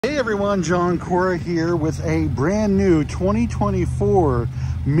Hey everyone, John Cora here with a brand new 2024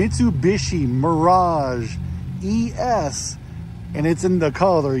 Mitsubishi Mirage ES, and it's in the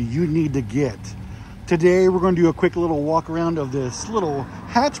color you need to get. Today we're going to do a quick little walk around of this little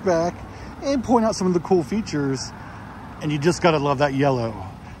hatchback and point out some of the cool features, and you just gotta love that yellow.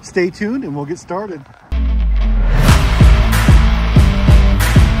 Stay tuned and we'll get started.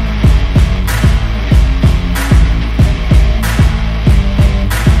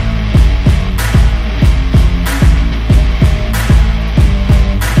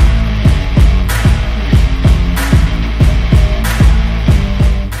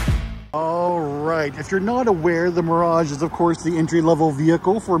 If you're not aware, the Mirage is of course the entry-level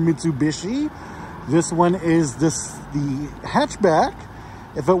vehicle for Mitsubishi. This one is the hatchback.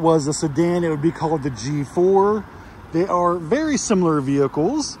 If it was a sedan, it would be called the G4. They are very similar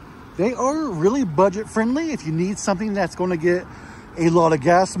vehicles. They are really budget friendly. If you need something that's going to get a lot of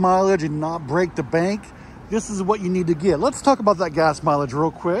gas mileage and not break the bank, this is what you need to get. Let's talk about that gas mileage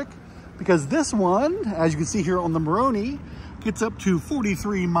real quick, because this one, as you can see here on the Maroni, gets up to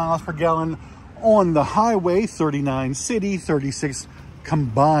 43 miles per gallon on the highway, 39 city, 36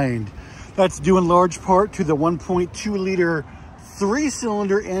 combined. That's due in large part to the 1.2 liter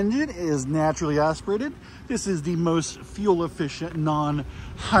 3-cylinder engine. It is naturally aspirated. This is the most fuel efficient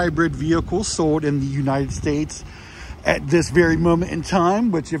non-hybrid vehicle sold in the United States at this very moment in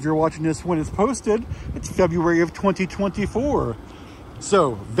time, which if you're watching this when it's posted, it's February of 2024.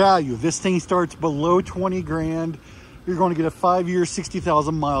 So value, this thing starts below 20 grand. You're going to get a 5-year,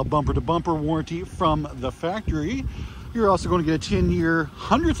 60,000 mile bumper to bumper warranty from the factory. You're also going to get a 10-year,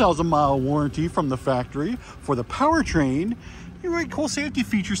 100,000 mile warranty from the factory for the powertrain. You get cool safety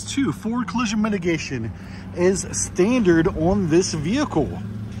features too. Forward collision mitigation is standard on this vehicle.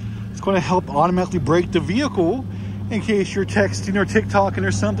 It's going to help automatically brake the vehicle in case you're texting or TikToking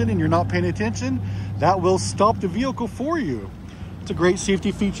or something and you're not paying attention. That will stop the vehicle for you. It's a great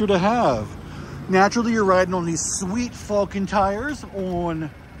safety feature to have. Naturally, you're riding on these sweet Falcon tires on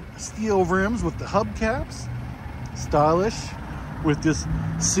steel rims with the hubcaps. Stylish with this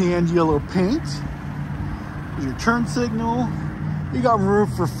sand yellow paint. Here's your turn signal. You got room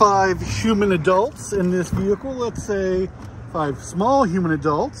for 5 human adults in this vehicle. Let's say 5 small human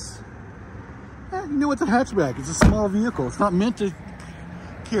adults. You know, it's a hatchback. It's a small vehicle. It's not meant to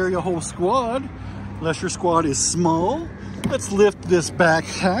carry a whole squad unless your squad is small. Let's lift this back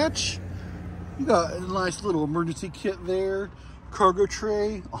hatch. You got a nice little emergency kit there, cargo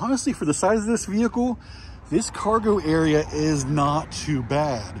tray. Honestly, for the size of this vehicle, this cargo area is not too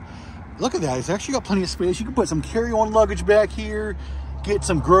bad. Look at that, it's actually got plenty of space. You can put some carry-on luggage back here, get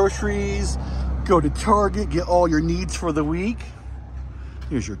some groceries, go to Target, get all your needs for the week.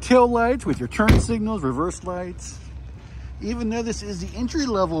 Here's your tail lights with your turn signals, reverse lights. Even though this is the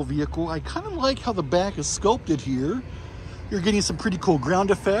entry-level vehicle, I kind of like how the back is sculpted here. You're getting some pretty cool ground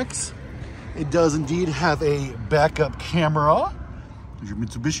effects. It does indeed have a backup camera. There's your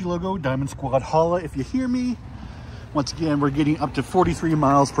Mitsubishi logo, Diamond Squad Holla if you hear me. Once again, we're getting up to 43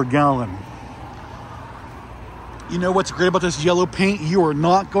 miles per gallon. You know what's great about this yellow paint? You are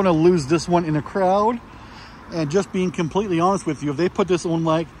not going to lose this one in a crowd. And just being completely honest with you, if they put this on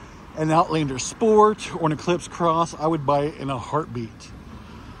like an Outlander Sport or an Eclipse Cross, I would buy it in a heartbeat.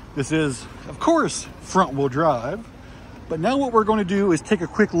 This is, of course, front wheel drive. But now what we're going to do is take a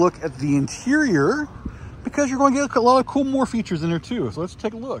quick look at the interior, because you're going to get a lot of cool more features in there too. So let's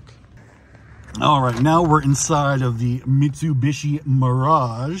take a look. All right, now we're inside of the Mitsubishi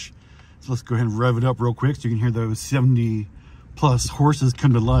Mirage. So let's go ahead and rev it up real quick so you can hear those 70 plus horses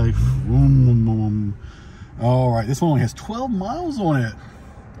come to life. Vroom, vroom, vroom. All right, this one only has 12 miles on it.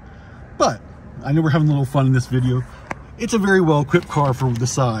 But I know we're having a little fun in this video. It's a very well equipped car for the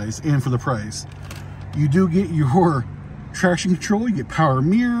size and for the price. You do get your traction control, you get power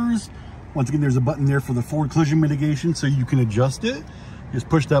mirrors. Once again, there's a button there for the forward collision mitigation so you can adjust it. Just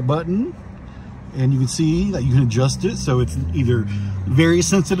push that button and you can see that you can adjust it so it's either very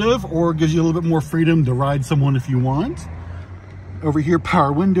sensitive or gives you a little bit more freedom to ride someone if you want. Over here,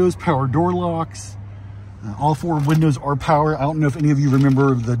 power windows, power door locks. All 4 windows are power. I don't know if any of you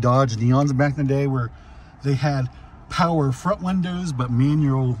remember the Dodge Neons back in the day where they had power front windows but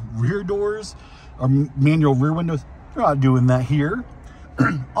manual rear doors or manual rear windows. They're not doing that here.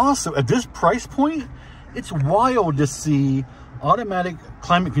 Also, at this price point, it's wild to see automatic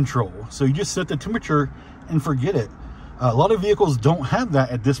climate control. So you just set the temperature and forget it. A lot of vehicles don't have that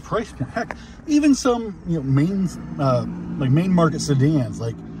at this price point. Heck, even some main market sedans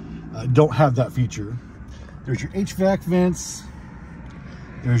don't have that feature. There's your HVAC vents.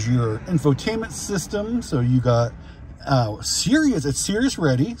 There's your infotainment system. So you got Sirius, it's Sirius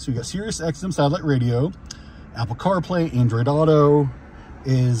ready. So we got Sirius XM satellite radio, Apple CarPlay, Android Auto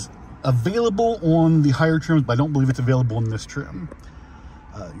is available on the higher trims, but I don't believe it's available in this trim.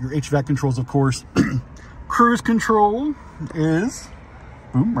 Your HVAC controls, of course. Cruise control is,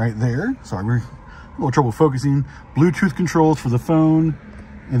 boom, right there. Sorry, we're a little trouble focusing. Bluetooth controls for the phone.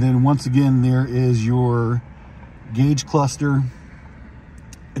 And then once again, there is your gauge cluster.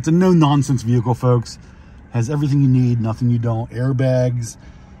 It's a no-nonsense vehicle, folks. Has everything you need, nothing you don't. Airbags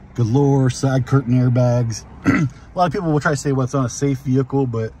galore, side curtain airbags. A lot of people will try to say, well, it's not a safe vehicle,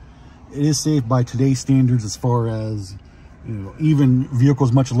 but it is safe by today's standards, as far as, you know, even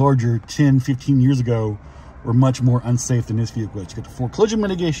vehicles much larger 10, 15 years ago were much more unsafe than this vehicle. You get the full collision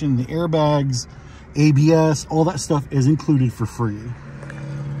mitigation, the airbags, ABS, all that stuff is included for free.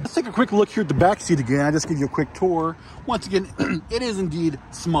 Let's take a quick look here at the back seat again. I just give you a quick tour. Once again, it is indeed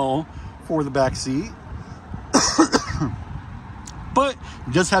small for the back seat. But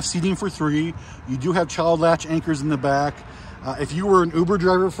it does have seating for three. You do have child latch anchors in the back. If you were an Uber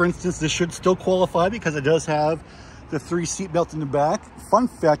driver, for instance, this should still qualify because it does have the 3 seat belts in the back. Fun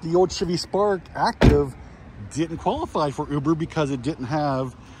fact, the old Chevy Spark Active didn't qualify for Uber because it didn't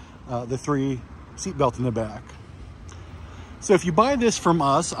have the 3 seat belts in the back. So if you buy this from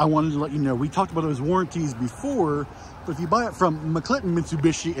us, I wanted to let you know, we talked about those warranties before, but if you buy it from McClinton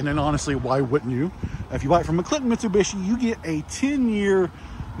Mitsubishi, and then honestly, why wouldn't you? If you buy it from McClinton Mitsubishi, you get a 10-year,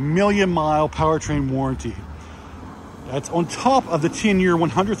 million-mile powertrain warranty. That's on top of the 10-year,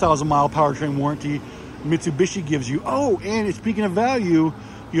 100,000-mile powertrain warranty Mitsubishi gives you. Oh, and speaking of value,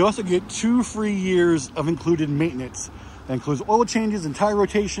 you also get 2 free years of included maintenance. That includes oil changes and tire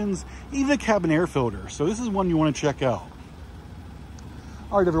rotations, even a cabin air filter. So this is one you want to check out.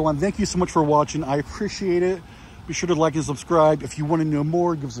 All right, everyone, thank you so much for watching. I appreciate it. Be sure to like and subscribe. If you want to know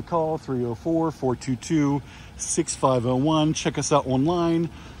more, give us a call, 304-422-6501. Check us out online,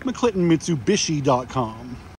 McClintonMitsubishi.com.